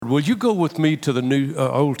will you go with me to the New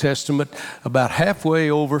Old Testament, about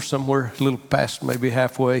halfway over, somewhere a little past maybe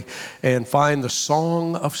halfway, and find the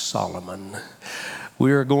Song of Solomon.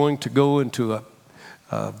 We are going to go into a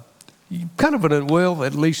kind of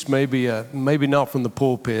at least maybe not from the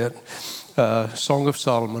pulpit, Song of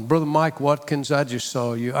Solomon. Brother Mike Watkins, I just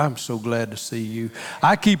saw you. I'm so glad to see you.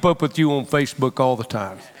 I keep up with you on Facebook all the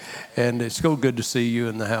time, and it's so good to see you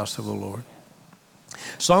in the house of the Lord.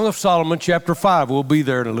 Song of Solomon, chapter 5. We'll be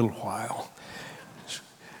there in a little while.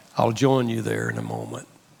 I'll join you there in a moment.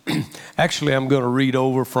 Actually, I'm going to read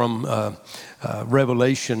over from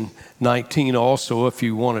Revelation 19 also, if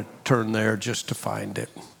you want to turn there just to find it.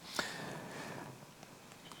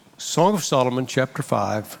 Song of Solomon, chapter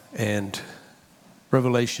 5, and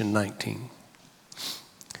Revelation 19.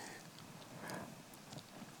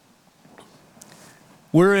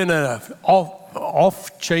 We're in an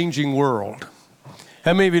off-changing world.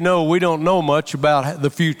 How many of you know we don't know much about the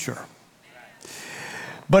future?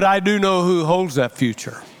 But I do know who holds that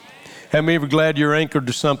future. How many of you are glad you're anchored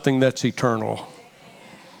to something that's eternal?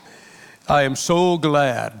 I am so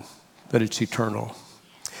glad that it's eternal.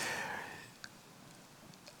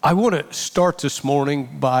 I want to start this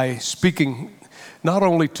morning by speaking not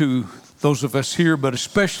only to those of us here, but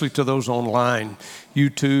especially to those online,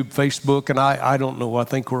 YouTube, Facebook, and I don't know. I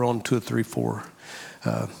think we're on 2 or 3, 4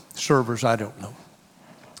 servers. I don't know.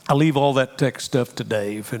 I leave all that tech stuff to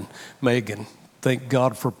Dave and Megan. Thank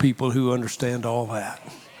God for people who understand all that.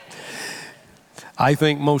 I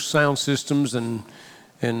think most sound systems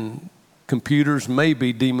and computers may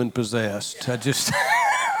be demon possessed.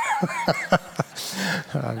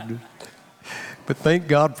 But thank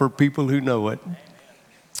God for people who know it.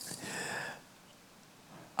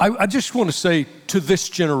 I just want to say to this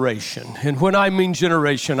generation, and when I mean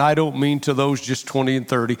generation, I don't mean to those just 20 and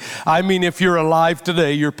 30. I mean if you're alive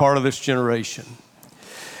today, you're part of this generation.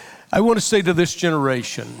 I want to say to this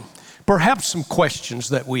generation, perhaps some questions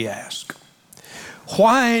that we ask.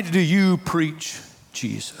 Why do you preach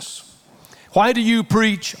Jesus? Why do you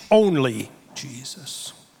preach only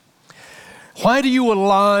Jesus? Why do you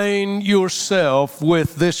align yourself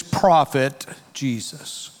with this prophet,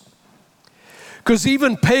 Jesus? Because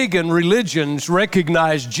even pagan religions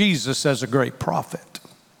recognize Jesus as a great prophet.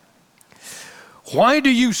 Why do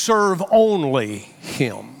you serve only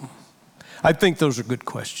him? I think those are good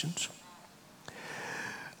questions.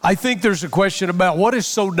 I think there's a question about what is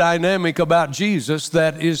so dynamic about Jesus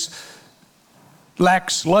that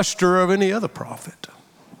lacks luster of any other prophet.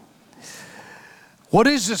 What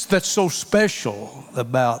is this that's so special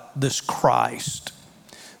about this Christ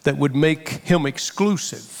that would make him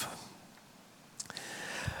exclusive?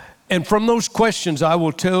 And from those questions, I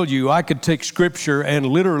will tell you, I could take scripture and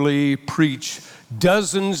literally preach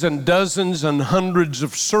dozens and dozens and hundreds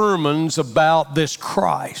of sermons about this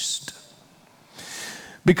Christ.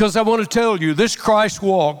 Because I want to tell you, this Christ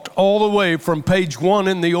walked all the way from page 1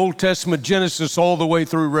 in the Old Testament, Genesis, all the way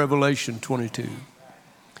through Revelation 22.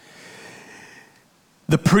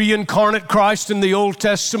 The pre-incarnate Christ in the Old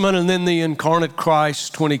Testament, and then the incarnate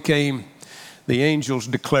Christ when he came, the angels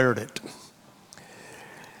declared it.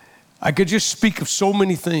 I could just speak of so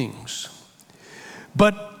many things.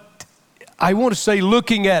 But I want to say,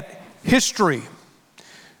 looking at history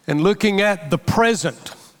and looking at the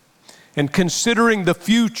present and considering the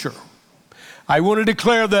future, I want to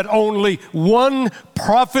declare that only one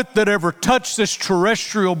prophet that ever touched this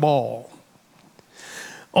terrestrial ball,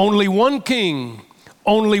 only one king,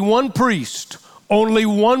 only one priest, only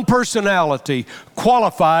one personality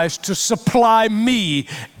qualifies to supply me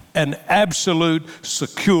an absolute,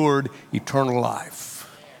 secured, eternal life.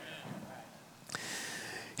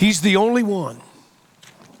 He's the only one.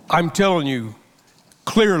 I'm telling you,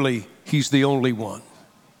 clearly, he's the only one.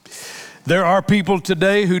 There are people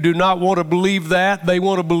today who do not want to believe that. They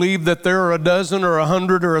want to believe that there are a dozen or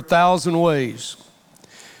 100 or 1,000 ways.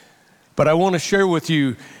 But I want to share with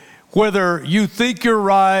you, whether you think you're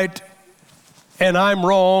right and I'm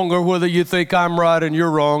wrong, or whether you think I'm right and you're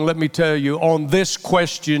wrong, let me tell you, on this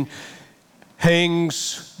question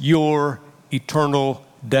hangs your eternal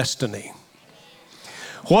destiny.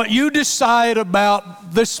 What you decide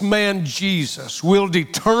about this man Jesus will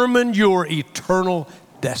determine your eternal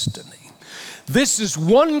destiny. This is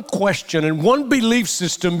one question and one belief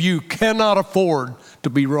system you cannot afford to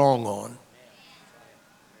be wrong on.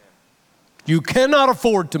 You cannot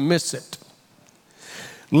afford to miss it.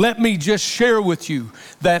 Let me just share with you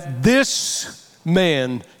that this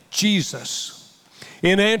man, Jesus,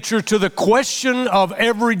 in answer to the question of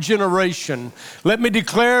every generation, let me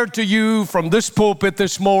declare to you from this pulpit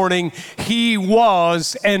this morning, he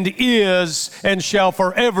was and is and shall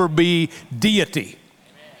forever be deity.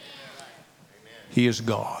 He is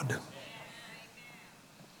God.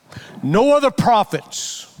 No other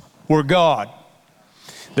prophets were God.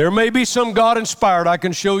 There may be some God-inspired. I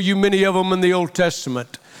can show you many of them in the Old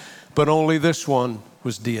Testament, but only this one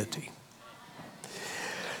was deity.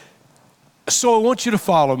 So I want you to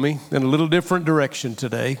follow me in a little different direction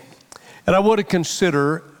today, and I want to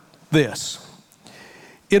consider this.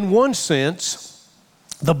 In one sense,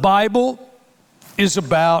 the Bible is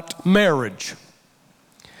about marriage.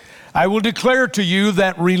 I will declare to you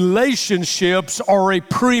that relationships are a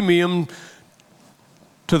premium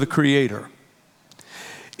to the Creator.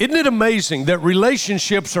 Isn't it amazing that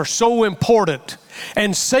relationships are so important,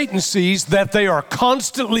 and Satan sees that they are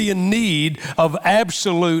constantly in need of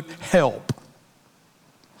absolute help?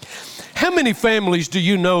 How many families do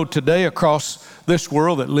you know today across this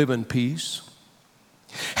world that live in peace?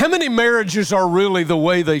 How many marriages are really the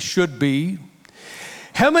way they should be?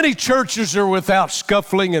 How many churches are without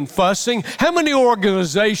scuffling and fussing? How many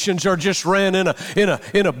organizations are just ran in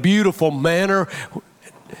a beautiful manner?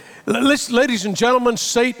 Ladies and gentlemen,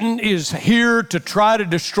 Satan is here to try to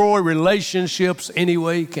destroy relationships any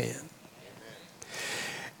way he can.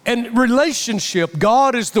 And relationship,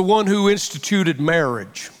 God is the one who instituted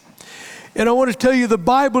marriage. And I want to tell you, the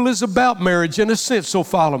Bible is about marriage in a sense, so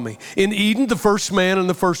follow me. In Eden, the first man and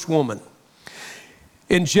the first woman.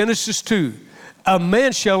 In Genesis 2, a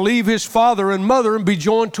man shall leave his father and mother and be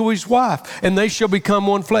joined to his wife, and they shall become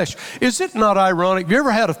one flesh. Is it not ironic? Have you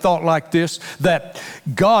ever had a thought like this, that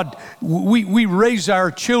God, we raise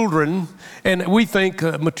our children, and we think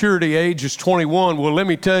maturity age is 21. Well, let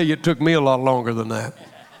me tell you, it took me a lot longer than that.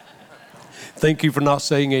 Thank you for not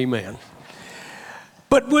saying amen.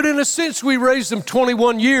 But in a sense, we raised them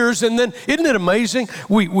 21 years, and then, isn't it amazing?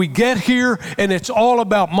 We get here, and it's all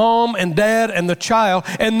about mom and dad and the child,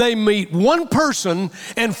 and they meet one person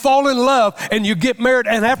and fall in love, and you get married,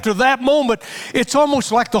 and after that moment, it's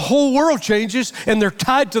almost like the whole world changes, and they're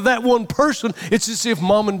tied to that one person. It's as if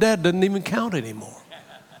mom and dad doesn't even count anymore.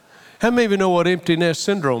 How many of you know what empty nest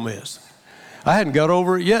syndrome is? I hadn't got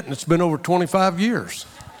over it yet, and it's been over 25 years.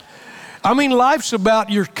 I mean, life's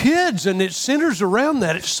about your kids, and it centers around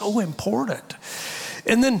that. It's so important.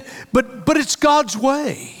 And then, but it's God's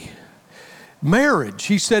way. Marriage,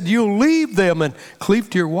 he said, you'll leave them and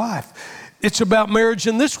cleave to your wife. It's about marriage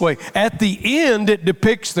in this way. At the end, it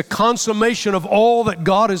depicts the consummation of all that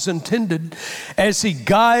God has intended as he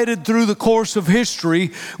guided through the course of history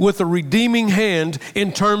with a redeeming hand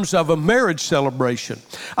in terms of a marriage celebration.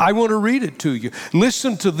 I want to read it to you.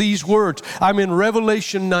 Listen to these words. I'm in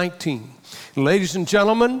Revelation 19. Ladies and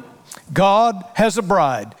gentlemen, God has a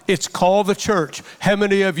bride. It's called the church. How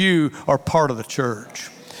many of you are part of the church?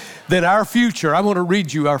 Then our future, I want to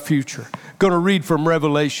read you our future. Going to read from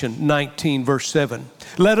Revelation 19, verse 7.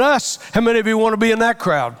 Let us, how many of you want to be in that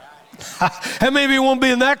crowd? How many of you want to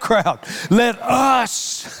be in that crowd? Let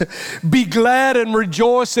us be glad and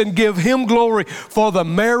rejoice and give him glory for the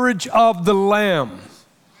marriage of the Lamb.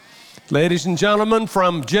 Ladies and gentlemen,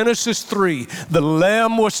 from Genesis 3, the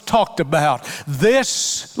Lamb was talked about.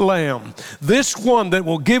 This Lamb, this one that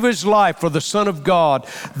will give his life for the Son of God,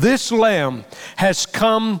 this Lamb has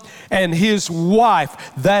come, and his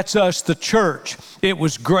wife, that's us, the church,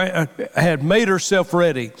 had made herself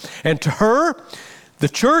ready. And to her, the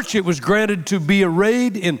church, it was granted to be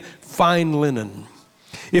arrayed in fine linen.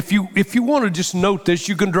 If you want to just note this,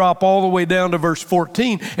 you can drop all the way down to verse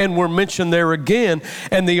 14, and we're mentioned there again.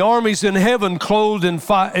 And the armies in heaven, clothed in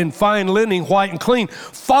fine linen, white and clean,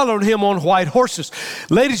 followed him on white horses.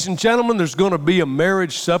 Ladies and gentlemen, there's going to be a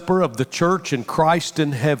marriage supper of the church and Christ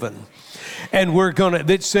in heaven. And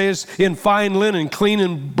it says in fine linen, clean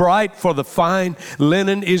and bright, for the fine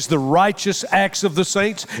linen is the righteous acts of the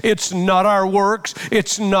saints. It's not our works.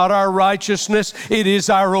 It's not our righteousness. It is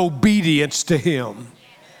our obedience to him.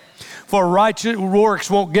 For righteous works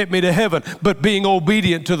won't get me to heaven, but being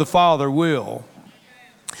obedient to the Father will.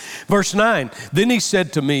 Verse 9, then he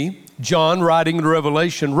said to me, John, writing in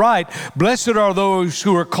Revelation, write, blessed are those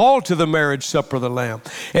who are called to the marriage supper of the Lamb.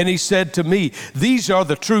 And he said to me, these are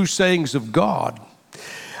the true sayings of God.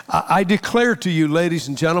 I declare to you, ladies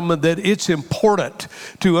and gentlemen, that it's important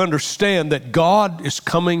to understand that God is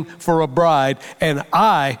coming for a bride. And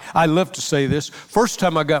I love to say this, first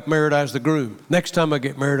time I got married, I was the groom. Next time I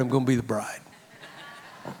get married, I'm going to be the bride.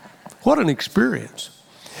 What an experience,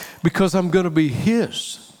 because I'm going to be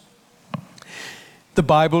his. The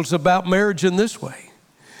Bible's about marriage in this way.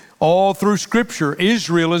 All through Scripture,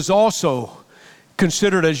 Israel is also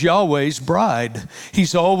considered as Yahweh's bride.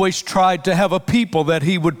 He's always tried to have a people that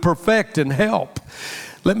he would perfect and help.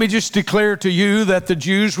 Let me just declare to you that the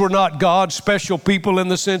Jews were not God's special people in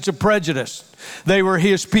the sense of prejudice. They were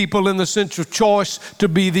His people in the sense of choice to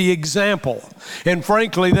be the example. And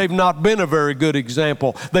frankly, they've not been a very good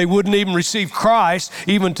example. They wouldn't even receive Christ.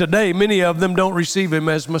 Even today, many of them don't receive Him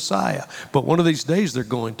as Messiah. But one of these days they're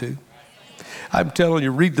going to. I'm telling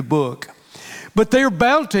you, read the book. But they are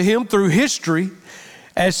bound to Him through history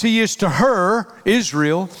as He is to her,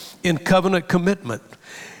 Israel, in covenant commitment.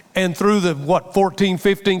 And through the, 14,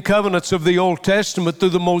 15 covenants of the Old Testament, through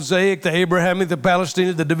the Mosaic, the Abrahamic, the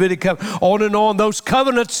Palestinian, the Davidic covenant, on and on, those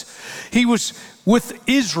covenants, He was with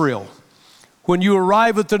Israel. When you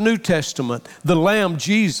arrive at the New Testament, the Lamb,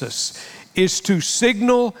 Jesus, is to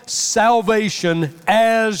signal salvation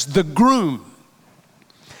as the groom.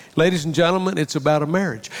 Ladies and gentlemen, it's about a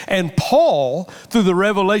marriage. And Paul, through the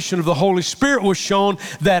revelation of the Holy Spirit, was shown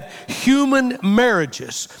that human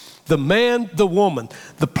marriages, the man, the woman,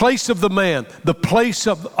 the place of the man, the place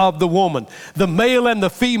of the woman, the male and the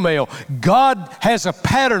female. God has a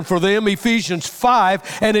pattern for them, Ephesians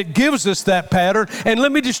 5, and it gives us that pattern. And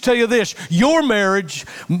let me just tell you this, your marriage,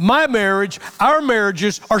 my marriage, our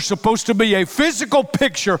marriages are supposed to be a physical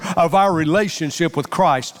picture of our relationship with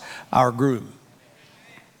Christ, our groom.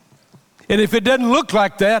 And if it doesn't look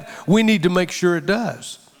like that, we need to make sure it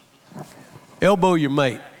does. Elbow your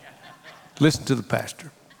mate. Listen to the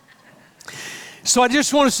pastor. So I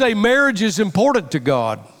just want to say marriage is important to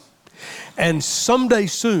God. And someday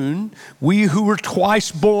soon, we who were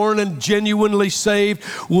twice born and genuinely saved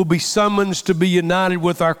will be summoned to be united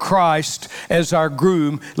with our Christ as our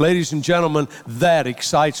groom. Ladies and gentlemen, that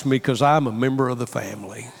excites me because I'm a member of the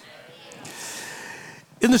family.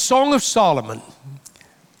 In the Song of Solomon,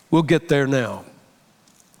 we'll get there now.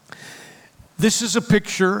 This is a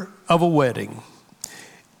picture of a wedding.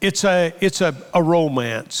 It's a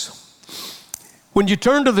romance. When you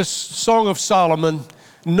turn to the Song of Solomon,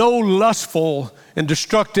 no lustful and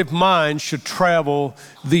destructive mind should travel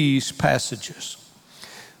these passages.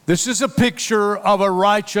 This is a picture of a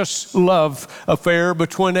righteous love affair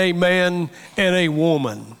between a man and a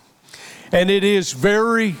woman. And it is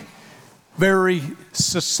very, very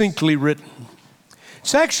succinctly written.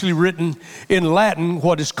 It's actually written in Latin,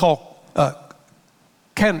 what is called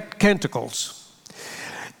canticles.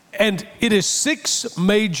 And it is 6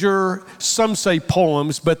 major, some say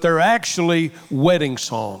poems, but they're actually wedding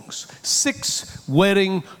songs. 6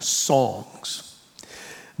 wedding songs.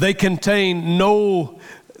 They contain no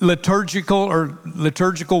liturgical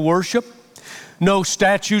worship, no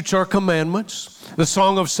statutes or commandments. The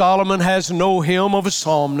Song of Solomon has no hymn of a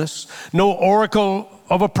psalmist, no oracle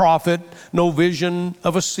of a prophet, no vision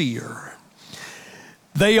of a seer.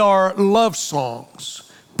 They are love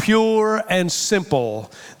songs, pure and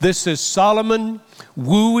simple. This is Solomon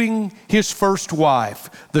wooing his first wife,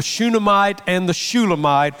 the Shunammite and the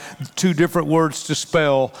Shulamite, 2 different words to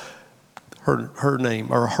spell her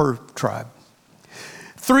name or her tribe.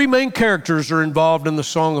 3 main characters are involved in the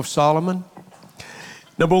Song of Solomon.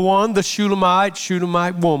 Number 1, the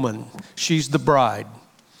Shulamite woman. She's the bride.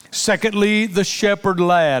 Secondly, the shepherd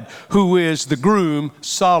lad, who is the groom,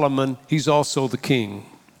 Solomon. He's also the king.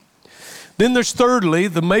 Then there's thirdly,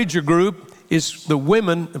 the major group is the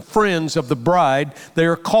women, friends of the bride. They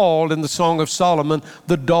are called in the Song of Solomon,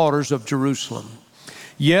 the daughters of Jerusalem.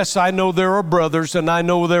 Yes, I know there are brothers and I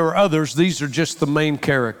know there are others. These are just the main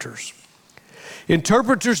characters.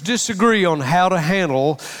 Interpreters disagree on how to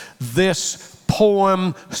handle this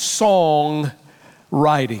poem song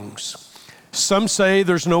writings. Some say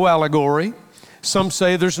there's no allegory. Some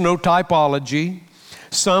say there's no typology.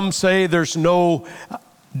 Some say there's no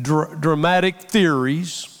dramatic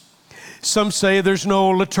theories. Some say there's no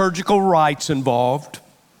liturgical rites involved.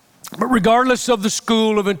 But regardless of the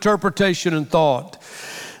school of interpretation and thought,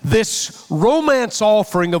 this romance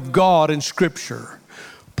offering of God in Scripture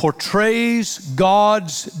portrays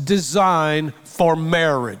God's design for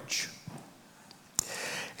marriage.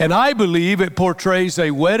 And I believe it portrays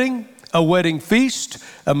a wedding feast,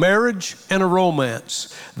 a marriage, and a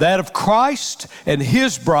romance. That of Christ and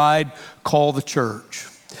His bride called the church.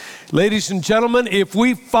 Ladies and gentlemen, if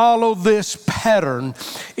we follow this pattern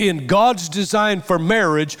in God's design for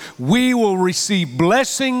marriage, we will receive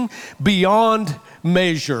blessing beyond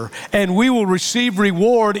measure, and we will receive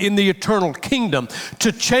reward in the eternal kingdom.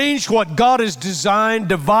 To change what God has designed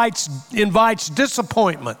invites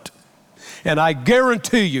disappointment, and I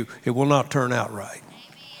guarantee you it will not turn out right.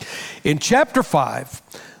 In chapter 5,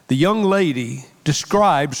 the young lady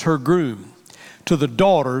describes her groom to the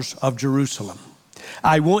daughters of Jerusalem.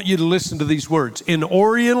 I want you to listen to these words in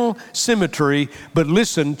Oriental symmetry, but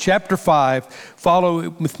listen, chapter 5, follow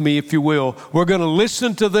with me if you will. We're going to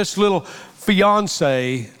listen to this little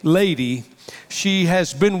fiance, lady, she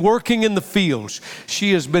has been working in the fields.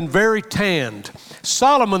 She has been very tanned.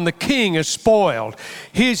 Solomon the king is spoiled.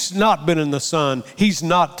 He's not been in the sun. He's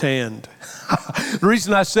not tanned. The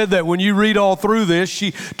reason I said that, when you read all through this,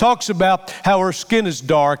 she talks about how her skin is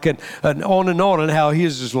dark and on, and how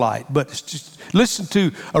his is light. But it's just, listen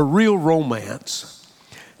to a real romance.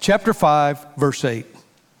 Chapter 5, verse 8.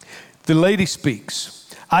 The lady speaks.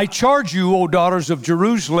 I charge you, O daughters of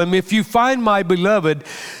Jerusalem, if you find my beloved,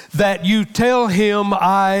 that you tell him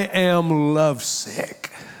I am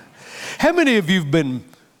lovesick. How many of you have been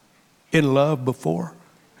in love before?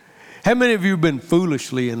 How many of you have been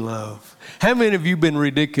foolishly in love? How many of you have been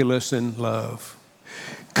ridiculous in love?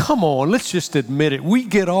 Come on, let's just admit it. We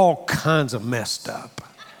get all kinds of messed up.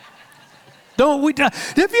 Don't we?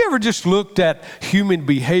 Have you ever just looked at human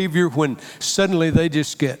behavior when suddenly they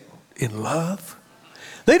just get in love?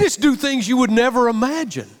 They just do things you would never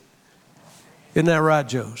imagine. Isn't that right,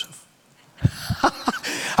 Joseph?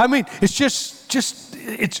 I mean,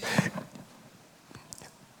 it's.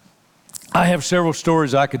 I have several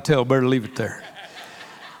stories I could tell. Better leave it there.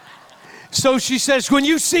 So she says, when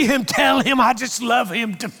you see him, tell him I just love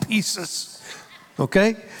him to pieces.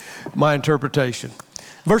 Okay? My interpretation.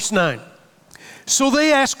 Verse 9. So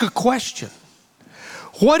they ask a question.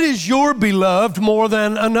 What is your beloved more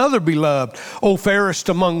than another beloved, O fairest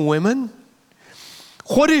among women?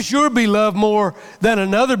 What is your beloved more than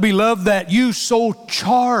another beloved that you so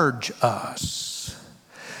charge us?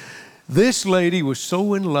 This lady was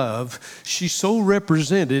so in love, she so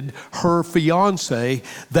represented her fiance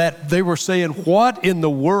that they were saying, what in the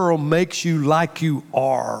world makes you like you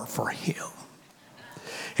are for him?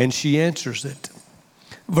 And she answers it.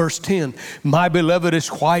 Verse 10, my beloved is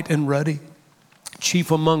white and ruddy,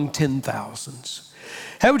 chief among 10,000s.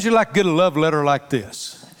 How would you like to get a love letter like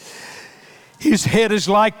this? His head is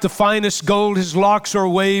like the finest gold. His locks are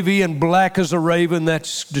wavy and black as a raven. That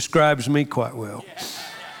describes me quite well.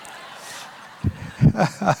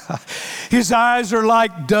 His eyes are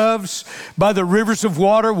like doves by the rivers of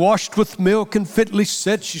water, washed with milk and fitly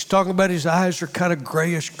set. She's talking about his eyes are kind of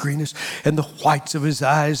grayish, greenish, and the whites of his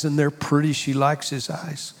eyes, and they're pretty. She likes his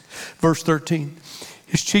eyes. Verse 13.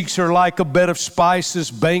 His cheeks are like a bed of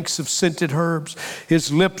spices, banks of scented herbs.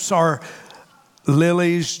 His lips are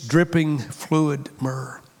lilies dripping fluid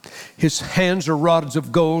myrrh. His hands are rods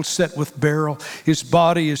of gold set with beryl. His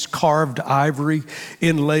body is carved ivory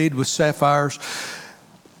inlaid with sapphires.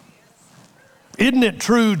 Isn't it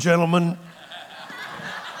true, gentlemen?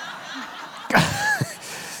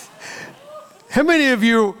 How many of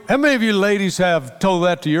you ladies have told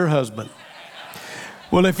that to your husband?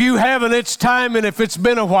 Well, if you haven't, it's time, and if it's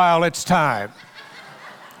been a while, it's time.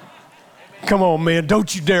 Come on, man,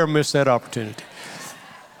 don't you dare miss that opportunity.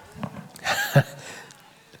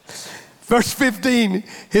 Verse 15,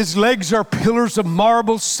 his legs are pillars of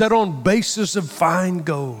marble set on bases of fine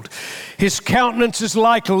gold. His countenance is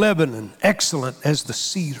like Lebanon, excellent as the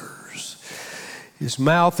cedars. His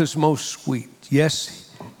mouth is most sweet. Yes,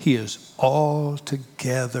 he is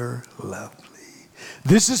altogether lovely.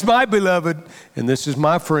 This is my beloved, and this is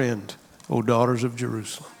my friend, O daughters of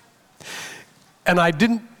Jerusalem. And I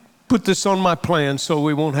didn't put this on my plan, so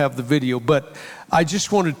we won't have the video, but I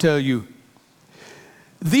just want to tell you,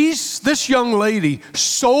 this young lady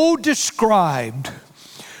so described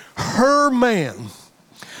her man,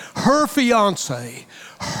 her fiance,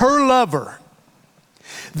 her lover,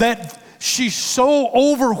 that she so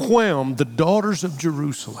overwhelmed the daughters of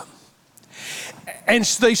Jerusalem. And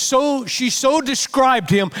she so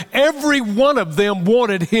described him, every one of them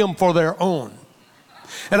wanted him for their own.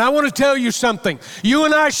 And I want to tell you something. You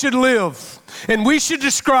and I should live, and we should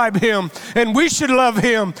describe him, and we should love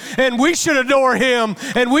him, and we should adore him,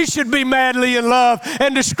 and we should be madly in love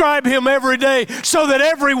and describe him every day so that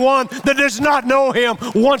everyone that does not know him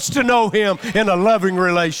wants to know him in a loving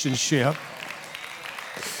relationship.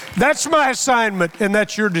 That's my assignment, and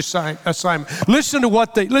that's your assignment. Listen to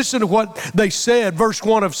what they said, verse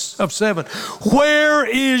 1 of 7. Where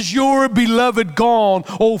is your beloved gone,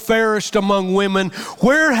 O fairest among women?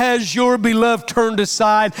 Where has your beloved turned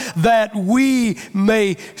aside that we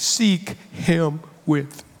may seek him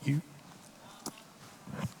with you?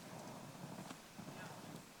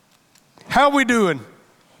 How are we doing?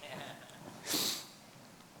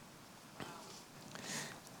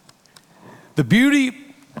 The beauty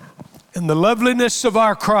and the loveliness of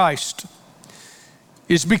our Christ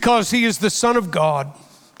is because he is the Son of God.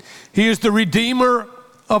 He is the Redeemer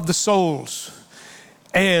of the souls.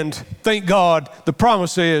 And thank God, the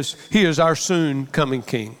promise is he is our soon coming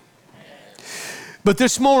King. But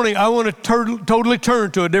this morning, I want to totally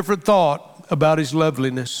turn to a different thought about his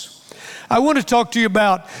loveliness. I want to talk to you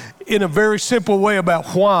about, in a very simple way, about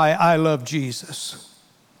why I love Jesus.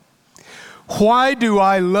 Why do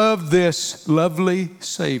I love this lovely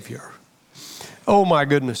Savior? Oh my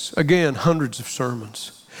goodness, again, hundreds of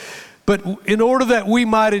sermons. But in order that we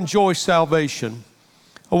might enjoy salvation,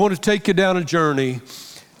 I want to take you down a journey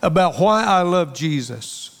about why I love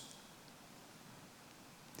Jesus.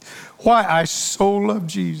 Why I so love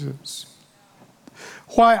Jesus.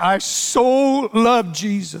 Why I so love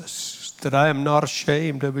Jesus that I am not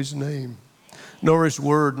ashamed of his name, nor his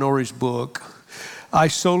word, nor his book. I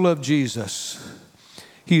so love Jesus.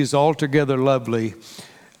 He is altogether lovely.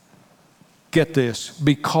 Get this,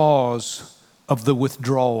 because of the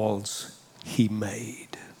withdrawals he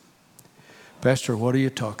made. Pastor, what are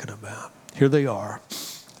you talking about? Here they are.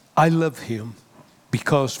 I love him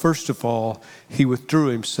because, first of all, he withdrew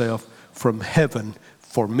himself from heaven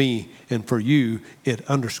for me and for you. It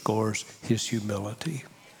underscores his humility.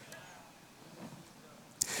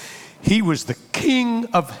 He was the King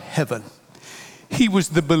of heaven. He was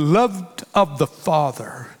the beloved of the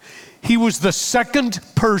Father. He was the second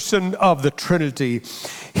person of the Trinity.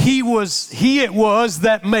 He it was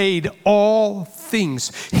that made all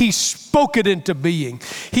things. He spoke it into being.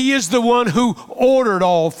 He is the one who ordered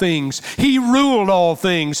all things. He ruled all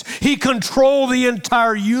things. He controlled the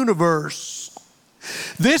entire universe.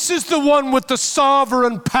 This is the one with the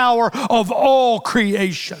sovereign power of all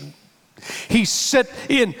creation. He sat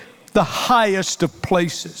in the highest of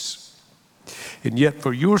places. And yet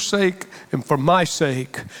for your sake and for my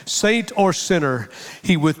sake, saint or sinner,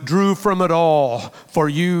 he withdrew from it all for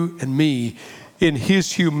you and me. In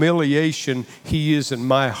his humiliation, he is in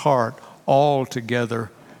my heart altogether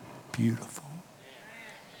beautiful.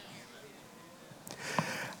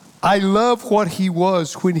 I love what he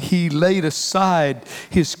was when he laid aside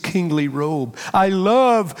his kingly robe. I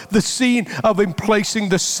love the scene of him placing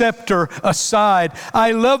the scepter aside.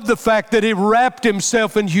 I love the fact that he wrapped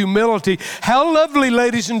himself in humility. How lovely,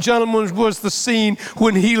 ladies and gentlemen, was the scene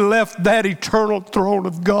when he left that eternal throne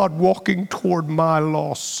of God walking toward my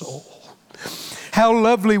lost soul. How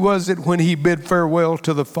lovely was it when he bid farewell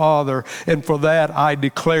to the Father. And for that I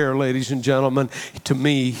declare, ladies and gentlemen, to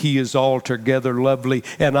me he is altogether lovely,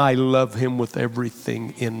 and I love him with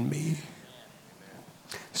everything in me.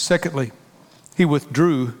 Secondly, he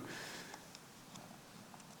withdrew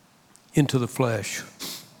into the flesh.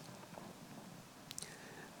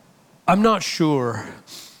 I'm not sure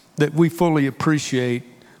that we fully appreciate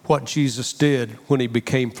what Jesus did when he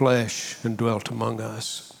became flesh and dwelt among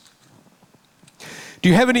us. Do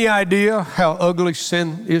you have any idea how ugly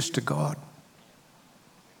sin is to God?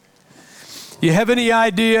 You have any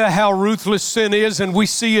idea how ruthless sin is, and we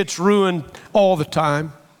see its ruin all the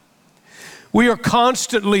time? We are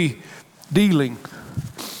constantly dealing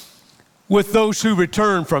with those who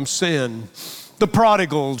return from sin, the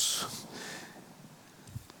prodigals.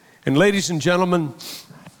 And ladies and gentlemen,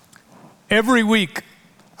 every week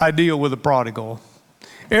I deal with a prodigal.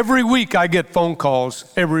 Every week I get phone calls.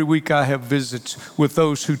 Every week I have visits with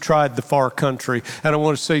those who tried the far country. And I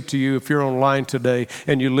want to say to you, if you're online today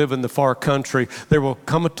and you live in the far country, there will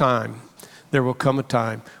come a time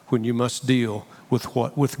when you must deal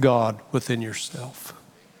with God within yourself.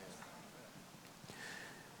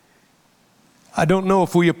 I don't know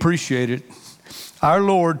if we appreciate it. Our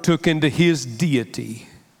Lord took into his deity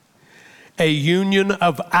a union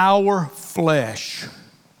of our flesh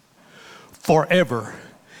forever.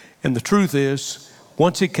 And the truth is,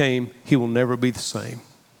 once he came, he will never be the same.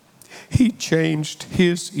 He changed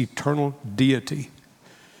his eternal deity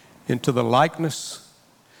into the likeness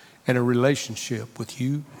and a relationship with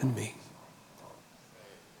you and me.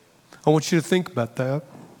 I want you to think about that.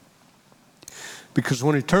 Because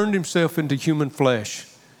when he turned himself into human flesh,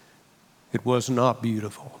 it was not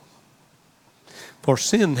beautiful. For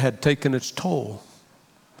sin had taken its toll.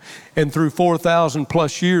 And through 4,000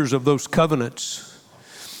 plus years of those covenants,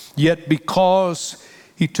 yet because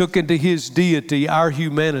he took into his deity our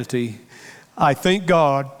humanity, I thank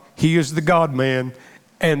God he is the God-man,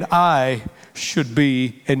 and I should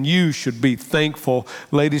be, and you should be thankful,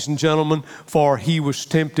 ladies and gentlemen, for he was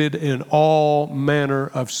tempted in all manner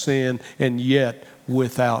of sin, and yet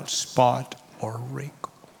without spot or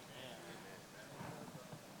wrinkle.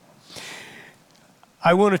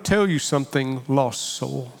 I want to tell you something, lost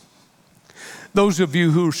soul. Those of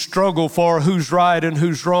you who struggle for who's right and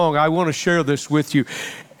who's wrong, I want to share this with you.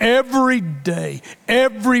 Every day,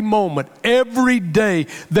 every moment, every day,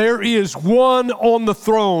 there is one on the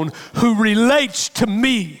throne who relates to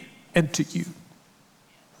me and to you.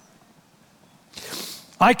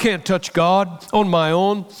 I can't touch God on my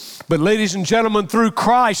own, but ladies and gentlemen, through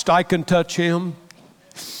Christ, I can touch him.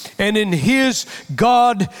 and in his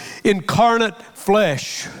God incarnate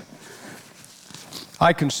flesh,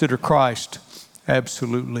 I consider Christ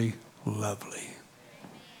absolutely lovely.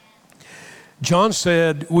 John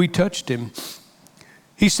said, we touched him.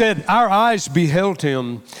 He said, our eyes beheld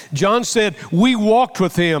him. John said, we walked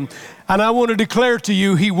with him. And I want to declare to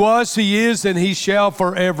you, he was, he is, and he shall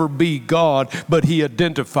forever be God, but he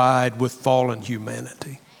identified with fallen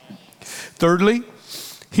humanity. Thirdly,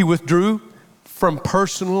 he withdrew from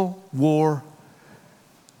personal war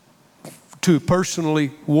to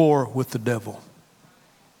personally war with the devil.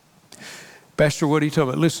 Pastor, what are you talking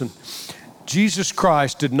about? Listen, Jesus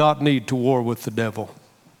Christ did not need to war with the devil.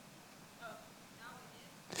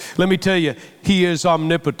 Let me tell you, he is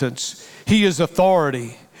omnipotence. He is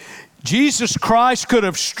authority. Jesus Christ could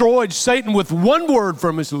have destroyed Satan with one word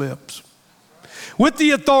from his lips. With the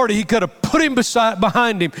authority, he could have put him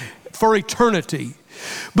behind him for eternity.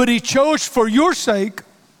 But he chose for your sake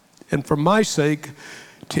and for my sake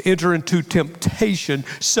to enter into temptation,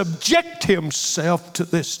 subject himself to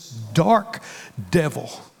this dark devil,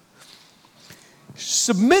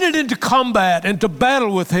 submitted into combat and to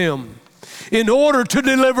battle with him in order to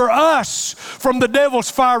deliver us from the devil's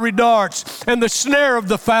fiery darts and the snare of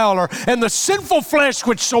the fowler and the sinful flesh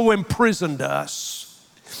which so imprisoned us.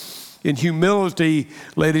 In humility,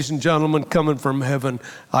 ladies and gentlemen, coming from heaven,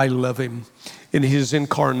 I love him. In his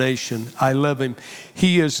incarnation, I love him.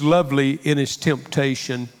 He is lovely in his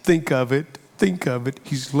temptation. Think of it. Think of it.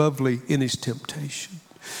 He's lovely in his temptation.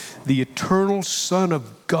 The eternal Son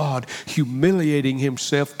of God humiliating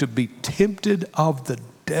himself to be tempted of the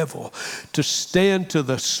devil, to stand to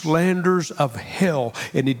the slanders of hell,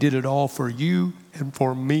 and he did it all for you and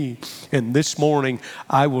for me. And this morning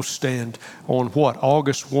I will stand on what?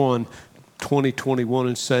 August 1, 2021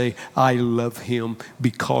 and say, I love him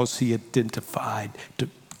because he identified to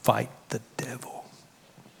fight the devil.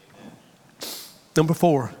 Number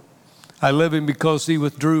 4, I love him because he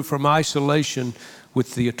withdrew from isolation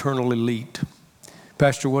with the eternal elite.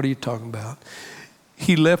 Pastor, what are you talking about?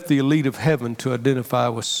 He left the elite of heaven to identify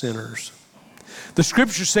with sinners. The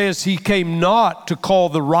scripture says he came not to call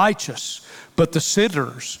the righteous, but the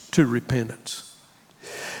sinners to repentance.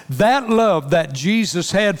 That love that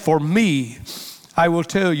Jesus had for me, I will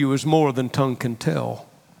tell you, is more than tongue can tell.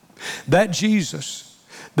 That Jesus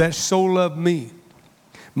that so loved me,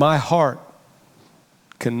 my heart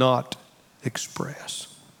cannot express.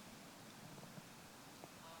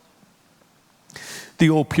 The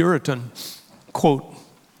old Puritan, quote,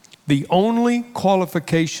 the only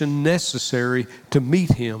qualification necessary to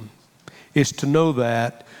meet him is to know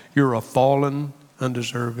that you're a fallen,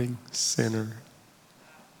 undeserving sinner.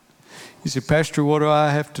 You say, Pastor, what do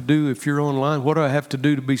I have to do if you're online? What do I have to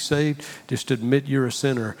do to be saved? Just admit you're a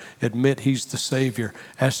sinner. Admit he's the Savior.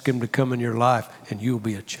 Ask him to come in your life and you'll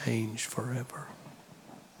be a changed forever.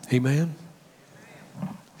 Amen?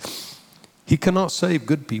 He cannot save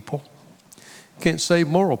good people. Can't save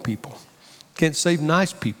moral people. Can't save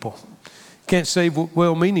nice people. Can't save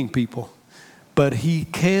well-meaning people. But he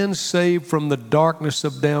can save from the darkness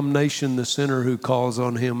of damnation the sinner who calls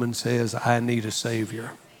on him and says, I need a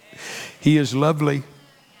Savior. He is lovely.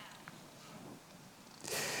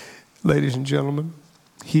 Ladies and gentlemen,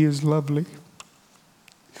 he is lovely.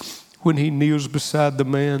 When he kneels beside the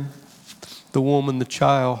man, the woman, the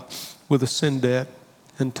child with a sin debt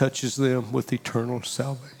and touches them with eternal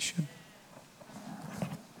salvation.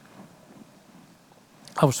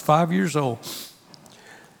 I was 5 years old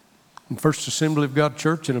in First Assembly of God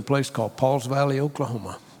Church in a place called Pauls Valley,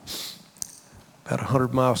 Oklahoma, about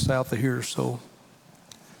 100 miles south of here or so.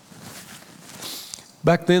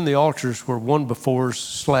 Back then, the altars were 1-before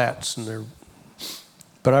slats,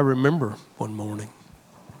 but I remember one morning,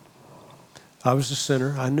 I was a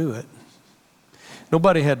sinner. I knew it.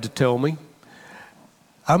 Nobody had to tell me.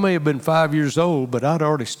 I may have been 5 years old, but I'd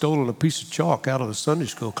already stolen a piece of chalk out of the Sunday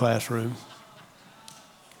school classroom.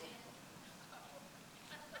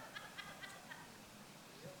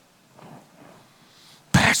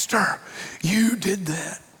 Pastor, you did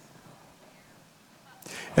that.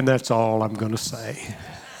 And that's all I'm going to say.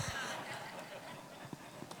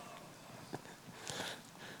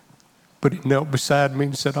 But he knelt beside me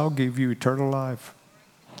and said, I'll give you eternal life.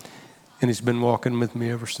 And he's been walking with me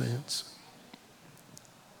ever since.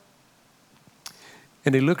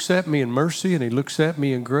 And he looks at me in mercy and he looks at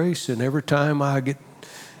me in grace. And every time I get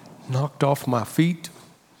knocked off my feet,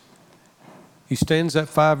 he stands that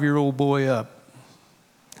 5-year-old boy up.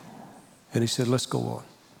 And he said, let's go on.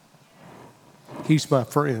 He's my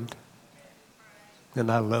friend. And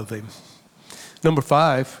I love him. Number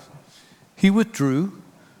 5, he withdrew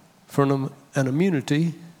from an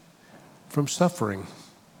immunity from suffering.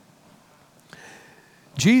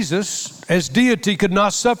 Jesus, as deity, could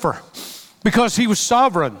not suffer because he was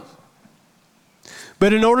sovereign.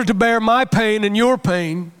 But in order to bear my pain and your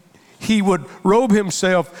pain, he would robe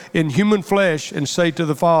himself in human flesh and say to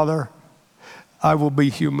the Father, I will be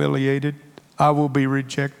humiliated. I will be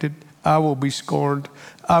rejected. I will be scorned.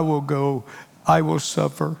 I will go. I will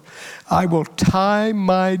suffer. I will tie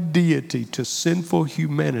my deity to sinful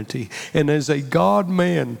humanity. And as a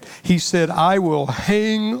God-man, he said, I will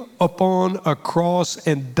hang upon a cross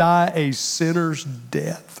and die a sinner's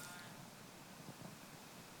death.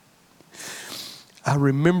 I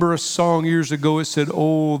remember a song years ago. It said,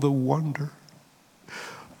 oh, the wonder.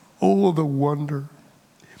 Oh, the wonder.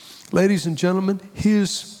 Ladies and gentlemen,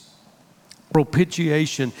 his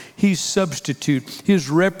propitiation, his substitute, his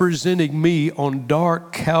representing me on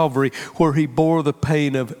dark Calvary where he bore the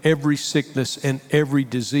pain of every sickness and every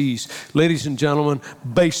disease. Ladies and gentlemen,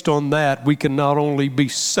 based on that, we can not only be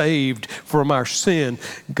saved from our sin,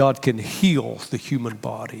 God can heal the human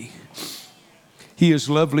body. He is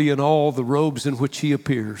lovely in all the robes in which he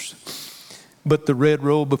appears. But the red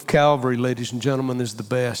robe of Calvary, ladies and gentlemen, is the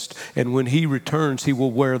best. And when he returns, he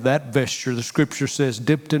will wear that vesture. The scripture says,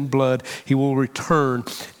 dipped in blood, he will return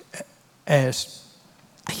as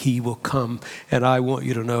he will come. And I want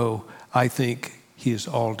you to know, I think he is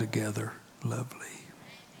altogether lovely.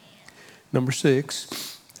 Number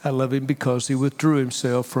 6, I love him because he withdrew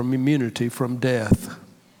himself from immunity from death.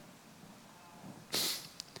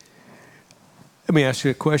 Let me ask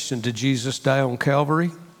you a question. Did Jesus die on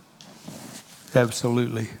Calvary?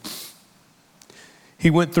 Absolutely. He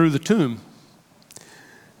went through the tomb.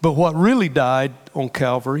 But what really died on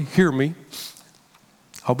Calvary, hear me,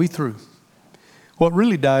 I'll be through. What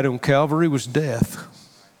really died on Calvary was death.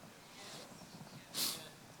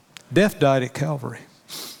 Death died at Calvary.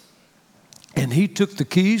 And he took the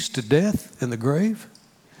keys to death and the grave.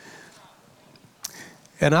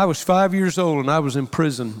 And I was 5 years old and I was in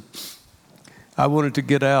prison. I wanted to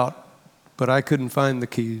get out, but I couldn't find the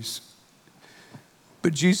keys.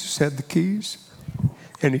 But Jesus had the keys,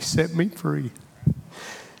 and he set me free.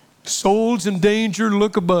 Souls in danger,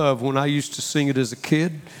 look above. When I used to sing it as a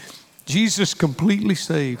kid, Jesus completely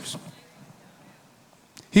saves.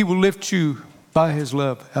 He will lift you by his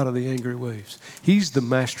love out of the angry waves. He's the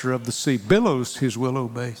master of the sea. Billows his will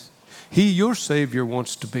obeys. He, your Savior,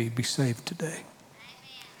 wants to be saved today.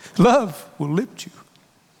 Love will lift you.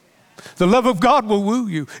 The love of God will woo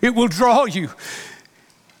you. It will draw you.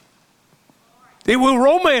 It will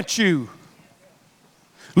romance you.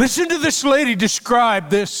 Listen to this lady describe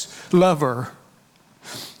this lover.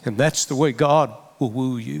 And that's the way God will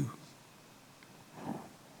woo you.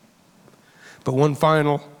 But one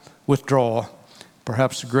final withdrawal,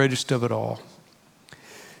 perhaps the greatest of it all.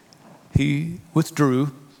 He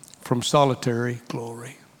withdrew from solitary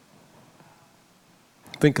glory.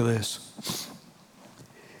 Think of this.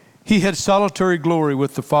 He had solitary glory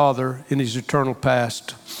with the Father in his eternal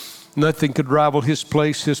past. Nothing could rival his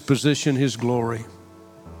place, his position, his glory.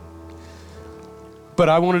 But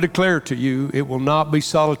I want to declare to you, it will not be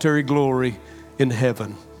solitary glory in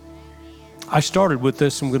heaven. I started with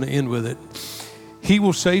this, I'm going to end with it. He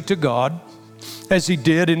will say to God, as he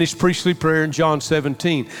did in his priestly prayer in John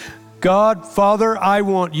 17, God, Father, I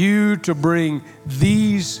want you to bring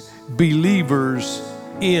these believers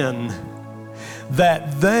in,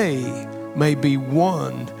 that they may be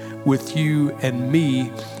one with you and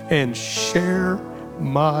me and share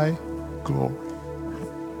my glory.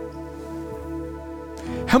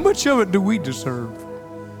 How much of it do we deserve?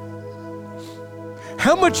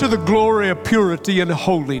 How much of the glory of purity and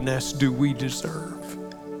holiness do we deserve?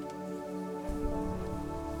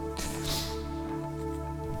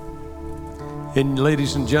 And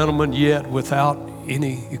ladies and gentlemen, yet without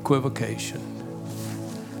any equivocation.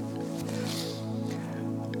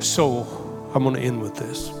 So I'm going to end with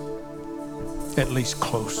this, at least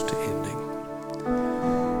close to ending.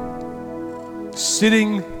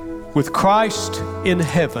 Sitting with Christ in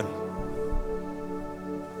heaven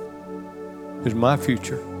is my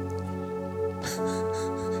future.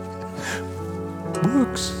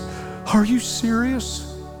 Brooks, are you serious?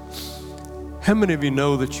 How many of you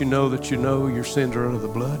know that you know that you know your sins are under the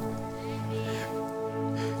blood?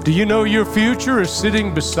 Do you know your future is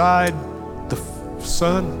sitting beside the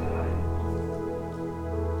Son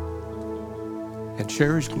and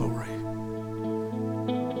share his glory?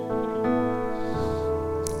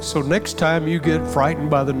 So next time you get frightened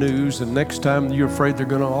by the news, and next time you're afraid they're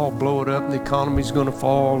going to all blow it up and the economy's going to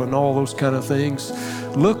fall and all those kind of things,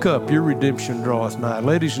 look up, your redemption draweth nigh.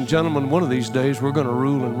 Ladies and gentlemen, one of these days we're going to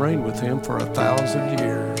rule and reign with him for 1,000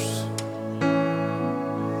 years.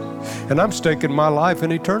 And I'm staking my life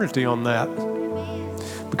and eternity on that.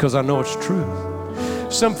 because I know it's true.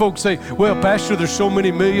 Some folks say, well, Pastor, there's so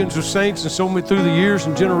many millions of saints and so many through the years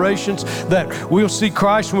and generations that we'll see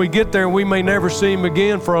Christ when we get there and we may never see him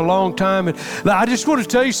again for a long time. And I just want to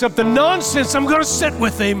tell you something. Nonsense. I'm going to sit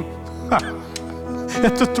with him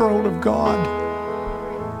at the throne of God.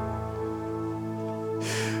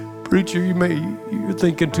 Preacher, you're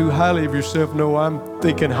thinking too highly of yourself. No, I'm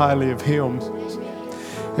thinking highly of him.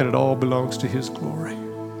 And it all belongs to his glory.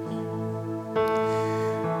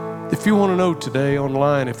 If you want to know today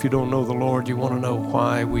online, if you don't know the Lord, you want to know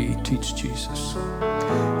why we teach Jesus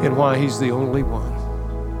and why he's the only one.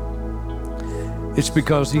 It's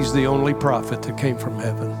because he's the only prophet that came from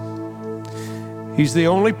heaven. He's the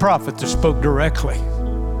only prophet that spoke directly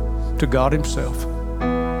to God himself.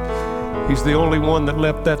 He's the only one that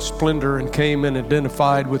left that splendor and came and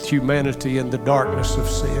identified with humanity in the darkness of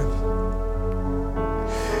sin.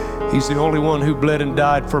 He's the only one who bled and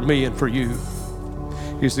died for me and for you.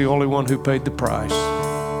 He's the only one who paid the price.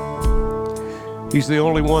 He's the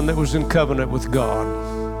only one that was in covenant with God.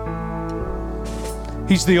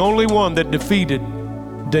 He's the only one that defeated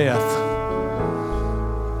death.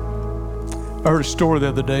 I heard a story the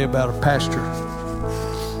other day about a pastor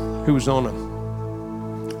who was on a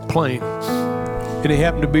plane, and he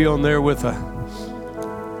happened to be on there with a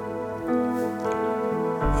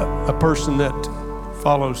person that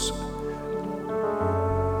follows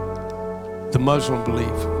the Muslim belief.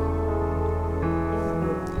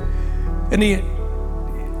 And he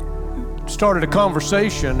started a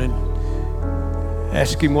conversation and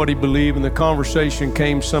asked him what he believed, and the conversation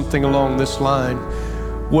came something along this line.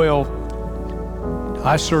 Well,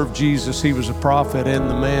 I serve Jesus, he was a prophet, and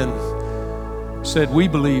the man said, we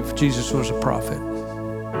believe Jesus was a prophet.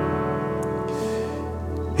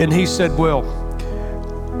 And he said, well,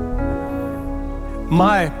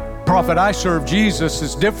 my prophet I serve, Jesus,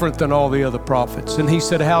 is different than all the other prophets. And he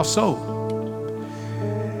said, how so?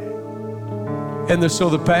 And so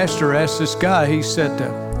the pastor asked this guy, he said,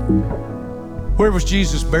 where was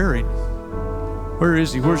Jesus buried? Where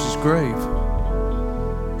is he? Where's his grave?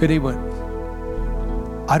 And he went,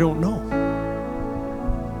 I don't know.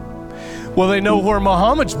 Well, they know where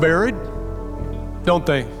Muhammad's buried, don't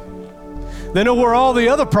they? They know where all the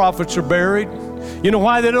other prophets are buried. You know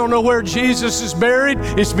why they don't know where Jesus is buried?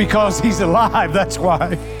 It's because he's alive. That's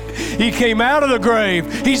why. He came out of the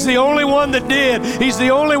grave. He's the only one that did. He's the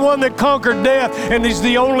only one that conquered death. And he's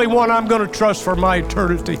the only one I'm going to trust for my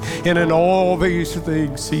eternity. And in all these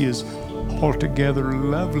things, he is altogether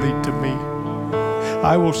lovely to me.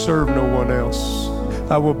 I will serve no one else.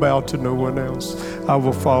 I will bow to no one else. I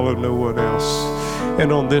will follow no one else.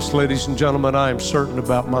 And on this, ladies and gentlemen, I am certain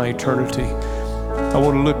about my eternity. I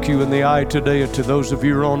want to look you in the eye today, and to those of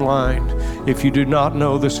you who are online, if you do not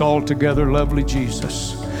know this altogether lovely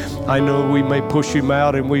Jesus, I know we may push him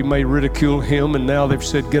out and we may ridicule him, and now they've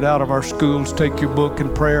said, get out of our schools, take your book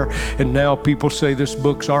and prayer, and now people say this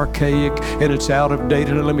book's archaic and it's out of date.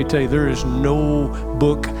 And let me tell you, there is no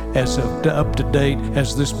book as up to date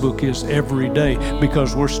as this book is every day,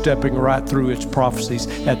 because we're stepping right through its prophecies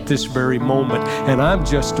at this very moment. And I'm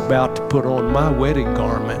just about to put on my wedding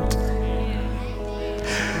garment.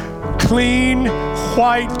 Clean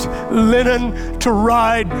white linen to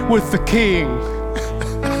ride with the King.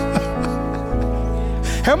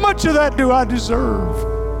 How much of that do I deserve?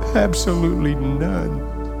 Absolutely none.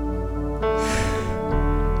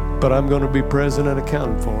 But I'm going to be present and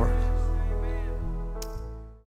accounted for.